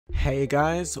Hey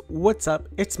guys, what's up?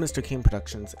 It's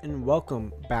MrKmproductions and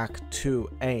welcome back to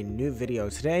a new video.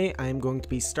 Today I am going to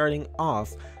be starting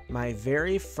off my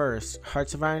very first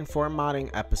Hearts of Iron 4 modding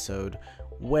episode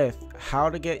with how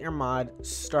to get your mod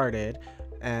started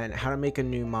and how to make a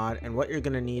new mod and what you're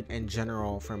going to need in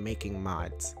general for making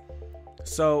mods.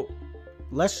 So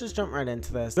let's just jump right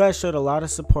into this. You guys showed a lot of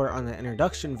support on the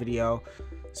introduction video,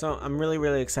 so I'm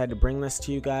really excited to bring this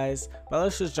to you guys, but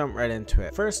let's just jump right into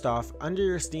it. First off, under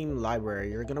your Steam library,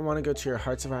 you're going to want to go to your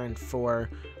Hearts of Iron 4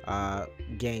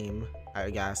 game, I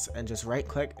guess, and just right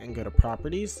click and go to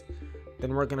properties.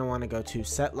 Then we're going to want to go to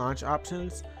set launch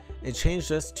options and change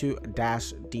this to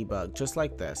 -debug, just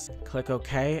like this. Click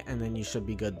OK, and then you should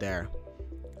be good there.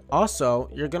 Also,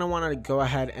 you're going to want to go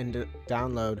ahead and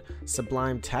download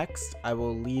Sublime Text. I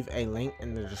will leave a link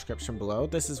in the description below.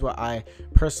 This is what I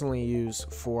personally use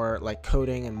for like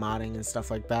coding and modding and stuff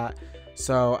like that.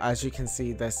 So as you can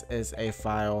see, this is a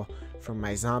file from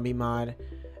my zombie mod,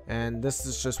 and this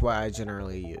is just what I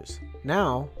generally use.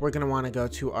 Now we're going to want to go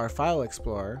to our file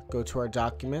explorer, go to our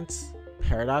documents,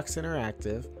 Paradox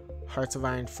Interactive, Hearts of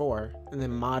Iron 4, and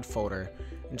then mod folder,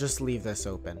 and just leave this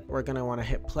open. We're going to want to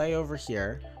hit play over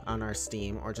here on our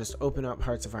Steam, or just open up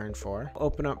Hearts of Iron 4.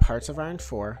 Open up Hearts of Iron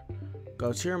 4,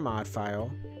 go to your mod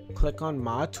file, click on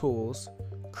mod tools,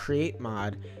 create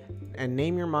mod, and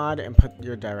name your mod and put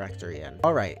your directory in.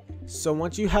 Alright, so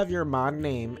once you have your mod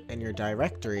name and your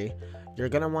directory, you're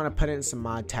going to want to put in some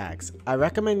mod tags. I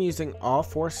recommend using all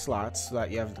 4 slots so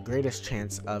that you have the greatest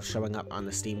chance of showing up on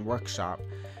the Steam workshop.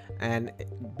 And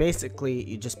basically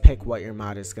you just pick what your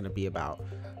mod is going to be about.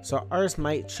 So ours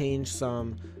might change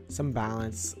some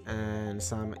balance and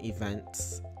some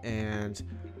events, and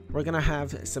we're gonna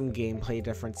have some gameplay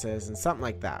differences and something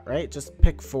like that, right? Just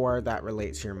pick 4 that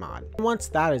relate to your mod. Once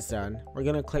that is done, we're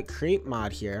gonna click create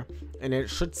mod here, and it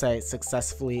should say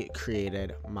successfully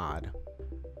created mod.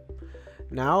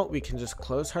 Now we can just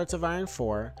close Hearts of Iron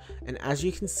 4, and as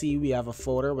you can see, we have a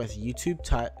folder with YouTube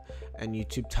tut and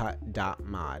YouTube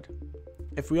tut.mod.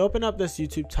 If we open up this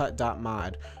YouTube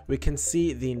tut.mod, we can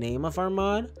see the name of our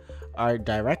mod, our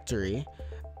directory,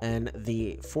 and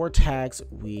the 4 tags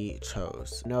we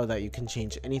chose. Know that you can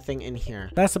change anything in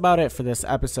here. That's about it for this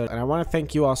episode, and I want to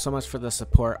thank you all so much for the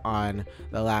support on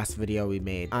the last video we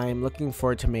made. I'm looking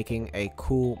forward to making a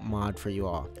cool mod for you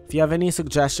all. If you have any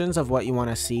suggestions of what you want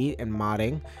to see in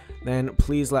modding, then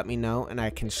please let me know and I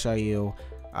can show you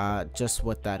just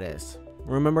what that is.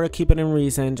 Remember to keep it in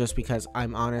reason, just because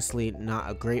I'm honestly not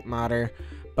a great modder,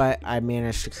 but I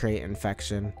managed to create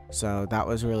Infection, so that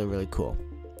was really cool.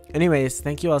 Anyways,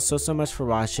 thank you all so much for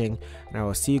watching, and I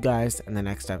will see you guys in the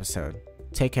next episode.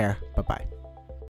 Take care. Bye bye.